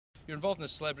You're involved in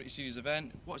this celebrity series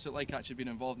event. What's it like actually being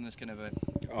involved in this kind of event?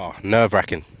 Oh,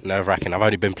 nerve-wracking, nerve-wracking. I've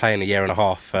only been playing a year and a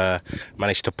half.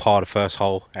 Managed to par the first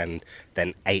hole and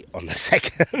then 8 on the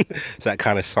second. So that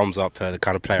kind of sums up the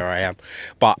kind of player I am.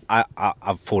 But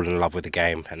I've fallen in love with the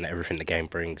game and everything the game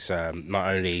brings. Not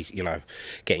only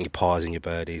getting your pars and your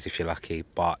birdies if you're lucky,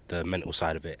 but the mental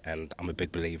side of it. And I'm a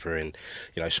big believer in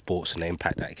sports and the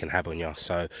impact that it can have on you.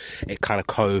 So it kind of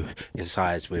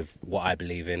coincides with what I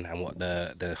believe in and what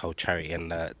the whole charity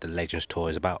and the Legends Tour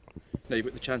is about. Now you've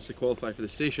got the chance to qualify for the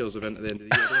Seychelles event at the end of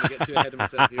the year. I don't want to get too ahead of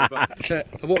myself here,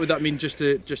 but what would that mean just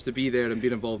to be there and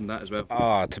being involved in that as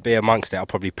well? To be amongst it, I'll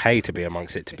probably pay to be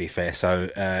amongst it, to be fair. So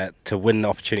to win the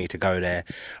opportunity to go there,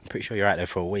 I'm pretty sure you're out there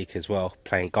for a week as well,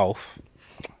 playing golf.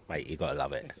 Mate, you got to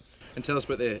love it. And tell us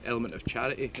about the element of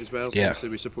charity as well. Yeah. Obviously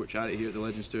we support charity here at the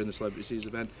Legends Tour and the Celebrity Series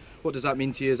event. What does that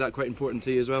mean to you? Is that quite important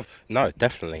to you as well? No,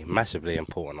 definitely, massively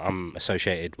important. I'm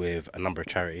associated with a number of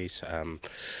charities,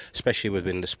 especially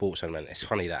within the sports element. It's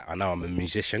funny that I know I'm a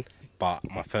musician, but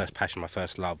my first passion, my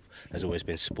first love has always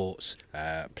been sports.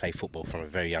 Play football from a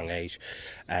very young age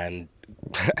and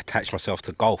attached myself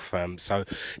to golf. So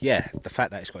yeah, the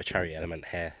fact that it's got a charity element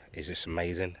here is just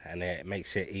amazing, and it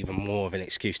makes it even more of an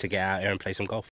excuse to get out here and play some golf.